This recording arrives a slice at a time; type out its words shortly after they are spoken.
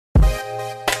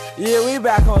Yeah, we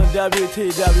back on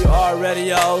WTWR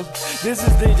radio. This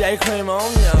is DJ Cream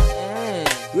on ya.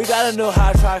 We got a new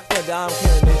hot track for Dom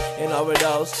Kennedy and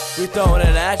Overdoz. We throwing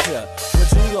it at ya.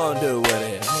 What you gonna do with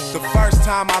it? The first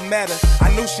time I met her,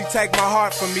 I knew she'd take my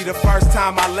heart from me the first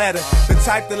time I let her. The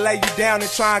type to lay you down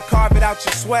and try and carve it out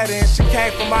your sweater. And she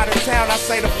came from out of town, I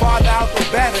say the farther out the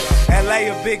better. LA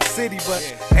a big city, but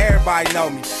everybody know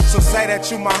me. So say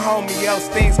that you my homie, else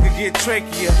things could get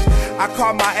trickier. I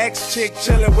call my ex-chick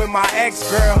chillin' with my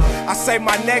ex-girl. I say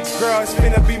my next girl is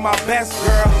finna be my best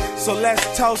girl. So let's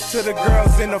toast to the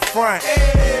girls in the front,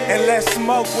 and let's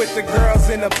smoke with the girls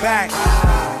in the back.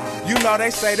 You know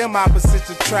they say them opposites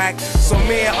attract, so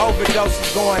me and Overdoz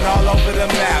is going all over the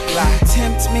map like. You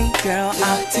tempt me, girl,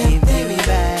 I'll tempt you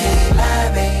back. Can't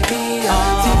lie, baby,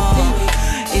 I'll tempt you.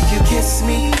 If you kiss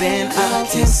me, then I'll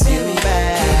kiss you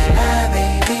back. Can't lie,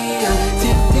 baby, I'll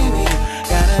tempt you.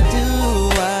 Gotta do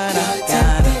what I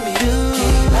gotta do.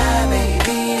 Can't lie,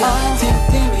 baby, I'll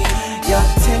tempt you. You're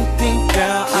tempting,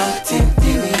 girl, I'll tempt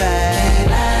you back. Can't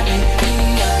lie, baby,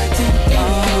 I'll tempt you.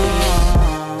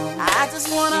 I just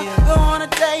wanna go on a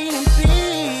date in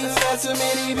peace. There's so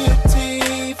many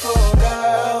beautiful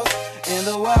girls in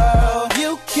the world.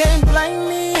 You can't blame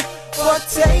me for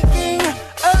taking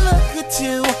a look at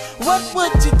you. What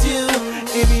would you do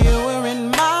if you were in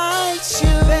my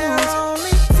shoes? They're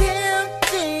only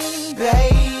tempting,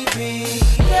 baby.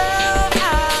 Girl,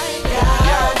 I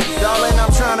got you. Darling,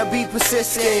 I'm trying to be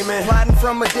persistent, plotting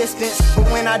from a distance. But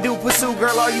when I do pursue,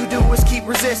 girl, all you do is keep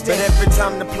resisting. But every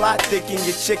time the plot thicken,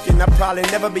 you're chicken, I'll probably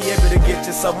never be able to get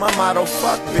you. So my motto,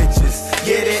 fuck bitches.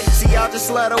 Get it? See, y'all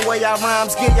just love the way y'all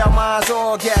rhymes give y'all minds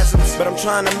orgasms. But I'm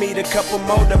trying to meet a couple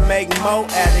more to make more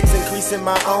addicts, increasing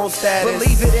my own status. But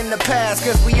leave it in the past,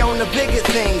 cause we own the bigger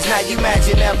things. Now you mad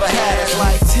you never had us.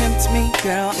 Like, tempt me,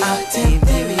 girl, I'll tempt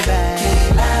you back.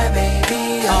 Can't lie,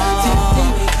 baby, I'll tempt you.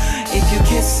 If you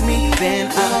kiss me,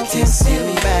 then I'll kiss you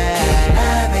back. Can't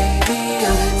lie, baby,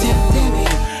 I'll tempt you.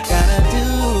 Gotta do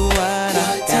what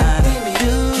I gotta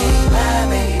do. Can't lie,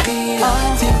 baby,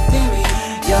 I'll tempt you.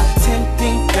 You're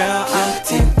tempting, girl, I'll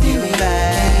tempt you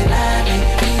back. Can't lie,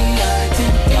 baby, I'll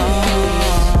tempt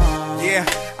you. Yeah,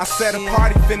 I said a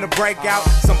party finna break out.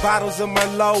 Some bottles of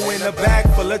Merlot in a bag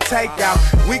full of takeout.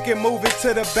 We can move it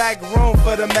to the back room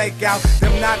for the makeout.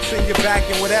 Them knots in your back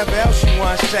and whatever else you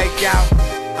want shake out.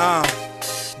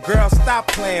 Girl, stop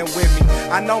playing with me.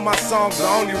 I know my song's the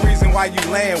only reason why you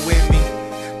laying with me.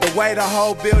 The way the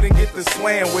whole building get to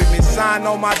swaying with me. Sign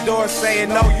on my door saying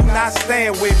no, you not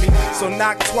staying with me. So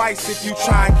knock twice if you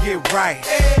try and get right.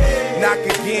 Knock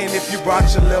again if you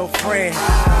brought your little friend.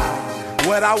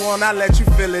 What I want, I let you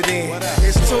fill it in.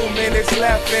 It's 2 minutes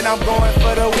left and I'm going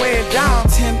for the win. Down.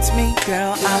 Tempt me,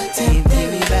 girl, I'll tempt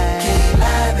you back. Can't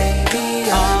lie, baby,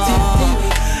 I'll tempt you.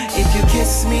 If you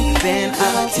kiss me, then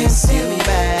I'll kiss you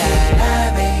back.